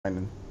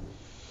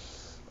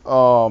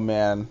Oh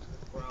man,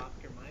 We're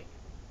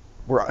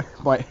Oscar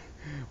Mike.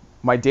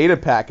 my data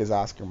pack is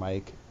Oscar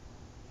Mike.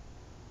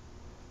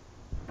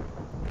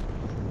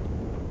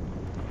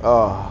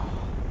 Oh,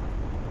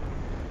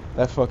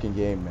 that fucking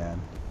game,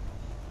 man.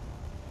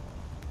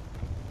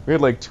 We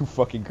had like 2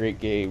 fucking great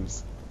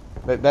games.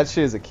 That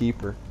shit is a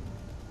keeper.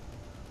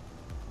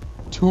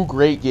 2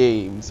 great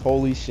games.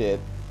 Holy shit.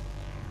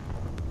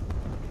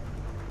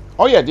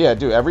 Oh yeah,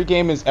 dude. Every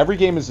game is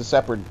a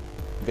separate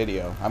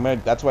video.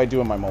 That's what I do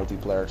in my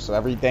multiplayer. So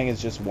everything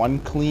is just one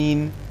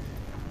clean.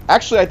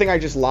 Actually, I think I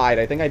just lied.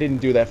 I think I didn't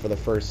do that for the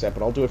first set,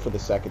 but I'll do it for the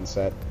second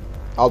set.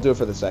 In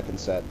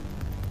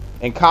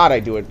COD, I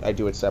do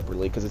it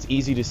separately because it's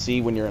easy to see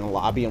when you're in a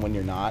lobby and when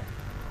you're not.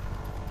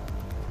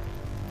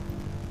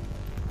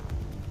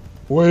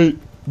 Wait,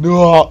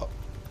 no.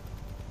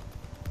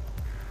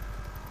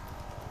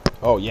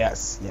 Oh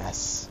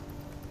yes.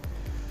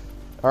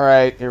 All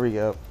right, here we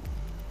go.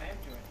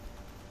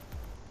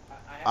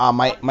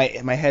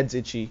 My head's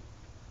itchy.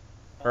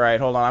 All right,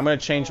 hold on. I'm gonna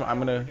change. I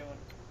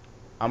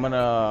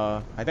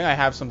think I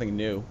have something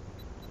new.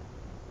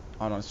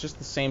 Oh no, it's just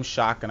the same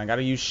shotgun. I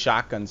gotta use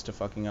shotguns to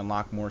fucking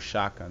unlock more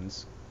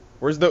shotguns.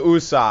 Where's the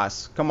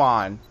USAS? Come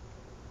on.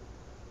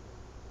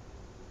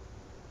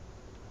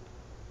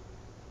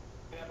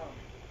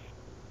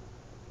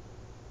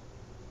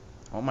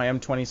 I want my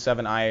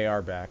M27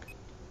 IAR back.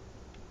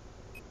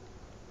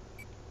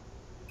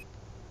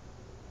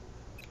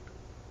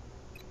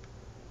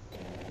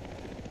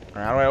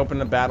 Alright, how do I open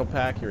the battle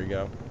pack? Here we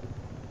go.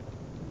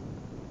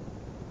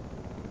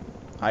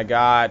 I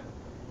got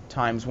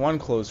 ×1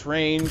 close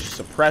range,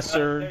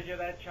 suppressor,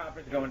 That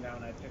chopper's going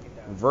down. I took it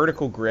down.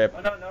 vertical grip,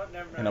 Oh, no,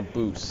 never mind. and a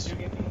boost. Let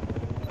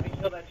me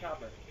kill that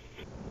chopper.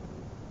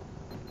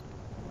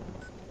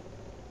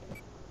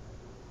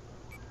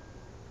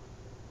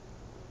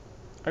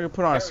 I could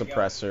put on a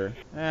suppressor.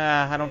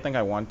 I don't think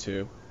I want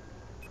to.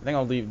 I think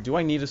I'll leave. Do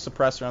I need a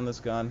suppressor on this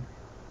gun?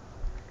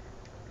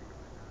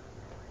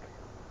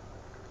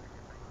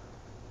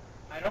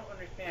 I don't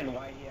understand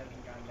why he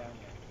hasn't gone down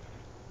yet.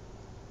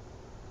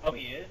 Oh,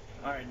 he is?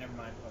 Alright, never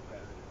mind. Fuck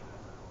that.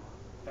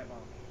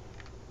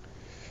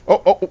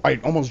 Oh, I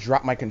almost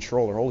dropped my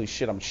controller. Holy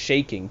shit, I'm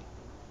shaking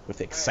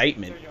with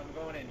excitement. Sergio, I'm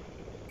going in.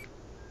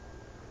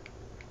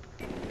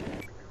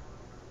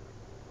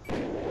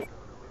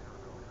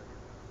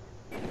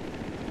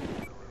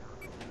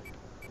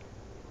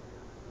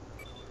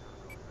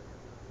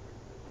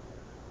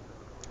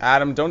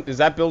 Adam, is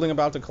that building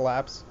about to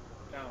collapse?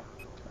 No.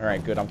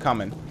 Alright, good, I'm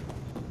coming.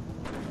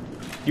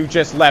 You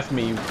just left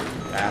me, you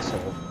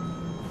asshole.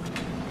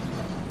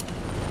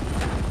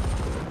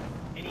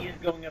 And he is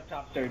going up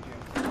top, Sergio.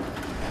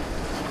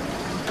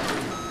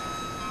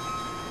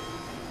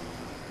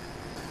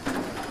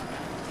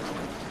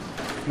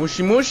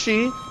 Mushi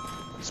mushi.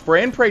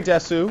 Spray and pray,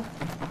 Desu.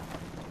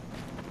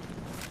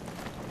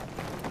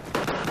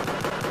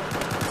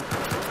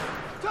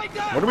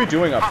 What are we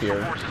doing up here?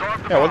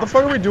 Yeah, what the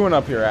fuck are we doing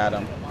up here,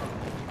 Adam?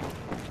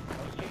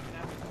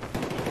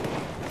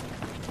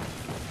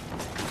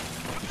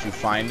 Did you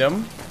find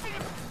him?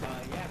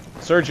 Yeah.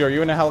 Sergio, are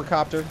you in a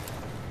helicopter?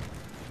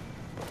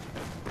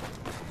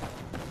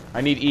 I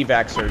need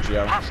evac,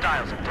 Sergio.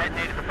 Hostiles have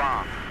detonated the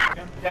bomb.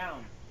 Jump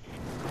down.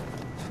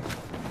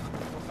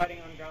 We're fighting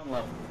on ground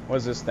level. What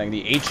is this thing?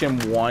 The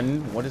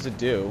HM1? What does it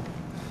do?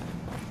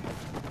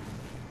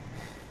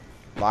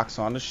 Locks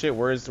onto shit?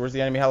 Where's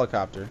the enemy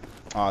helicopter?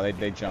 Oh, they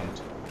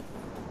jumped.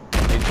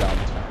 They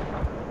jumped.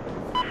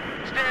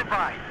 Stand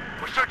by.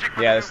 We're searching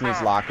for Yeah, the this new needs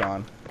bomb. lock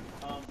on.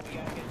 We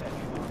gotta get that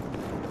new bomb.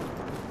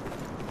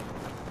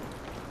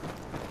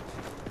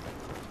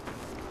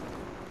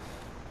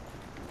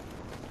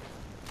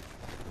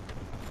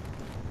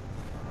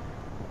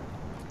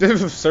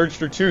 Searched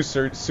her too.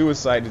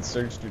 Suicided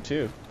searched her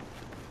too.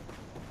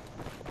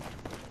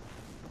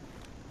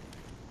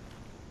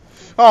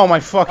 Oh my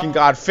fucking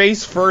god.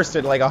 Face first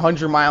at like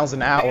 100 miles an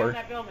Stay on hour.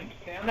 that building.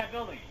 Stay on that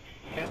building.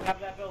 Stay on top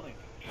of that building.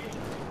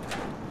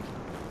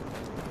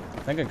 I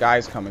think a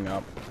guy's coming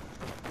up.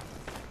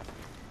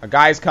 A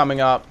guy's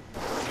coming up.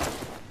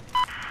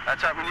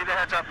 That's up. We need a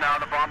heads up now.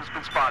 The bomb has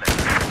been spotted.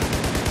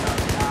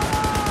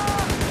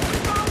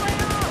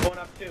 Going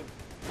up too.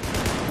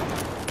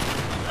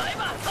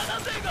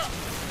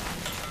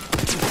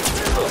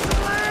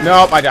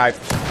 Nope, I died.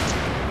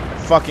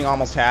 I fucking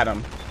almost had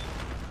him.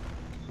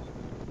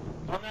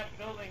 On that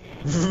building.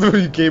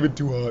 You gave it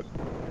too hot.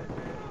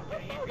 Yeah,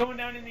 he's going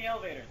down in the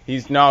elevator.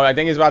 No, I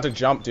think he's about to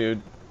jump,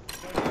 dude.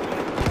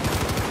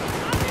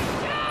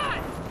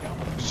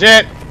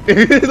 Shit!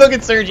 Look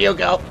at Sergio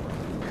go.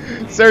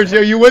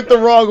 Sergio, you went the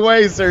wrong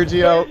way,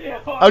 Sergio.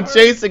 I'm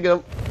chasing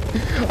him.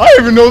 I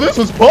didn't even know this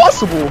was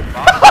possible.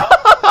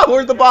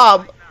 Where's the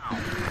bomb?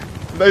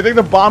 I think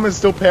the bomb is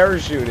still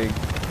parachuting.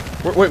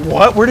 Wait,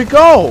 what? Where'd it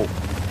go?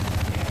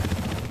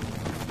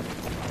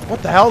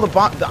 What the hell?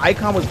 The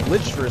icon was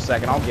glitched for a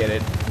second. I'll get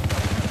it.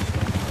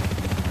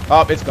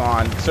 Oh, it's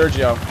gone.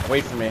 Sergio,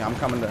 wait for me. I'm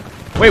coming to...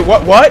 Wait,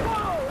 what?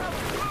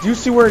 Do you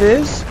see where it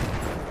is?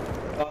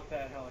 Off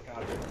that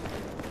helicopter.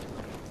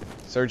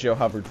 Sergio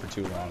hovered for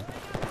too long.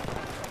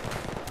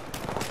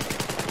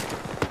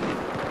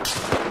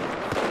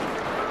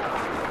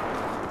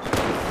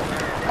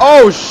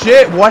 Oh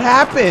shit, what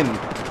happened?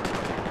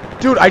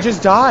 Dude, I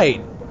just died.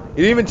 You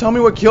didn't even tell me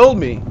what killed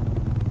me.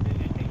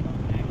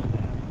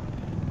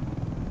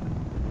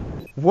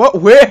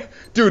 What? Where?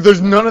 Dude, there's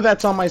none of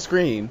that's on my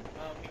screen.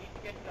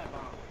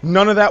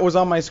 None of that was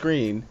on my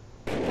screen.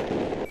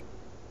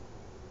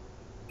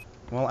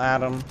 Well,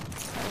 Adam,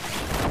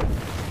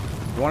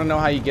 you want to know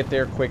how you get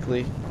there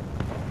quickly?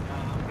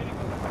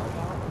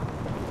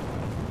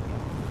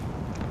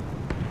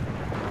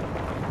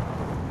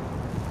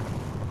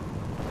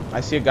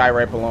 I see a guy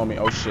right below me.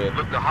 Oh shit.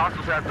 Look, the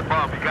hostiles has the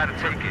bomb. You gotta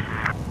take it.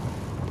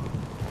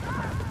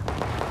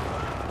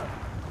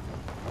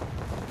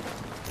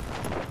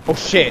 Oh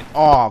shit!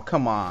 Oh,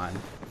 come on.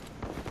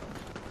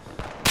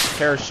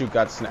 Parachute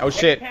got snapped. Oh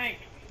shit! Tank.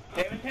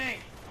 They have a tank.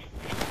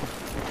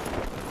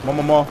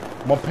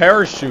 More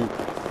parachute.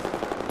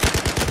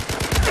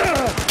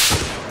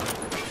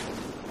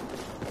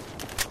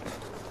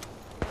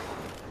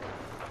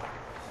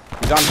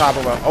 He's on top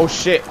of us. Oh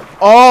shit!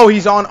 Oh,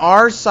 he's on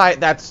our side.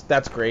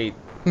 That's great.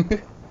 I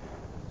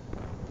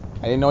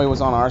didn't know he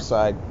was on our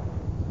side.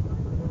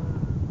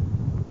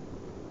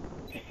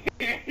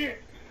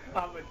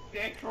 I'm a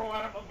dick for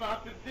what I'm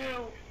about to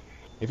do.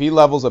 If he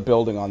levels a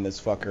building on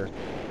this fucker.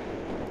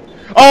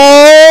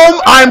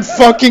 I'm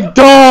fucking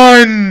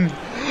done!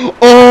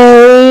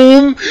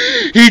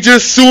 He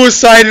just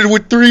suicided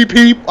with 3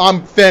 people.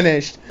 I'm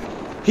finished.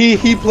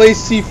 He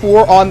placed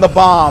C4 on the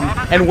bomb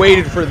and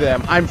waited for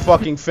them. I'm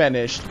fucking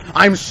finished.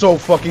 I'm so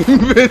fucking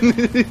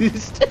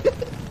finished.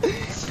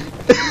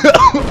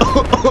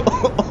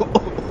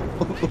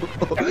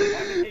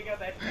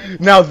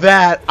 Now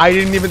that, I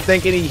didn't even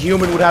think any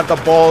human would have the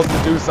balls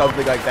to do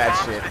something like that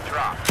shit.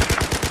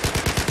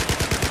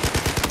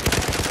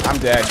 I'm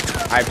dead.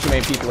 I have too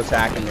many people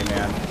attacking me,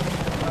 man.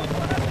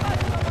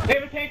 They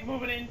have a tank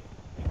moving in.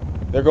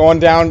 They're going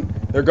down.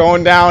 They're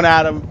going down,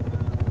 Adam.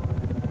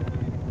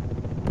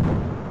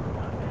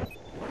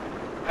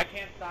 I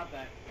can't stop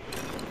that.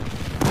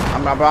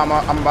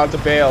 I'm about to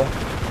bail.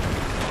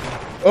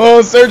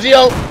 Oh,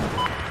 Sergio!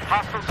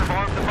 Hostiles have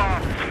armed the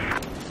bomb.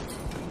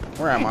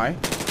 Where am I?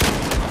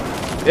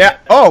 Yeah.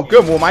 Oh,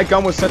 good. Well, my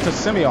gun was set to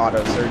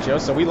semi-auto, Sergio,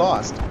 so we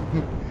lost.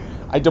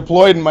 I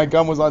deployed and my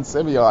gun was on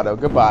semi-auto.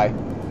 Goodbye.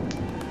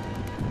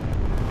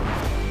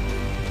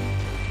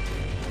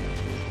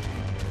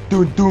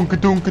 Dunk dunk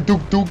dunk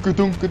dunk dunk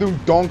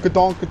dunk dunk donk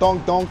donk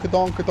donk donk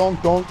donk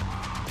donk donk.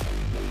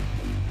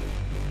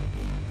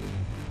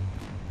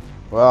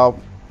 Well,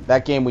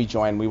 that game we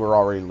joined, we were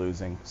already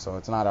losing, so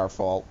it's not our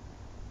fault.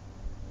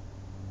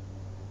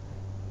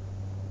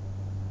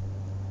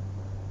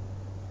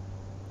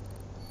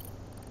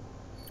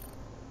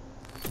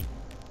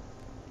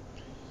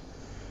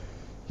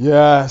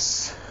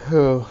 Yes.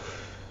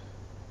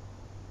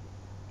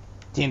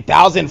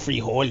 10,000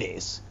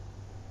 frijoles.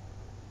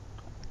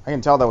 I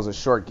can tell that was a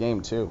short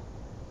game too.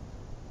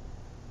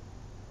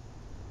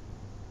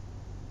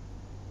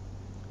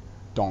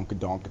 Donk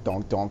donk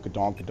donk donk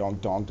donk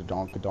donk donk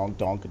donk donk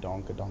donk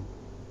donk donk.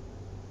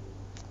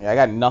 Yeah, I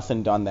got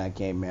nothing done that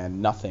game,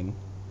 man. Nothing.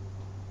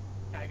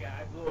 I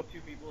blew up 2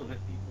 people with a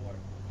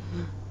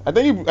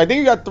C4. I think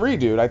you got 3,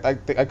 dude. I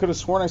could have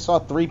sworn I saw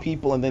 3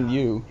 people and then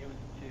you. It was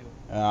 2.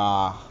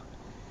 Ah.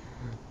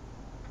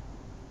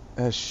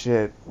 That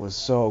shit was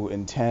so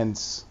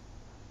intense.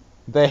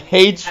 The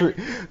hatred,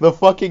 the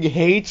fucking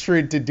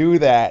hatred to do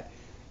that.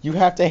 You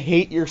have to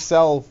hate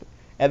yourself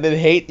and then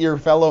hate your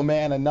fellow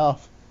man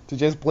enough to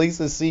just place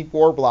a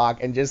C4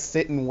 block and just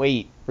sit and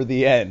wait for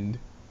the end.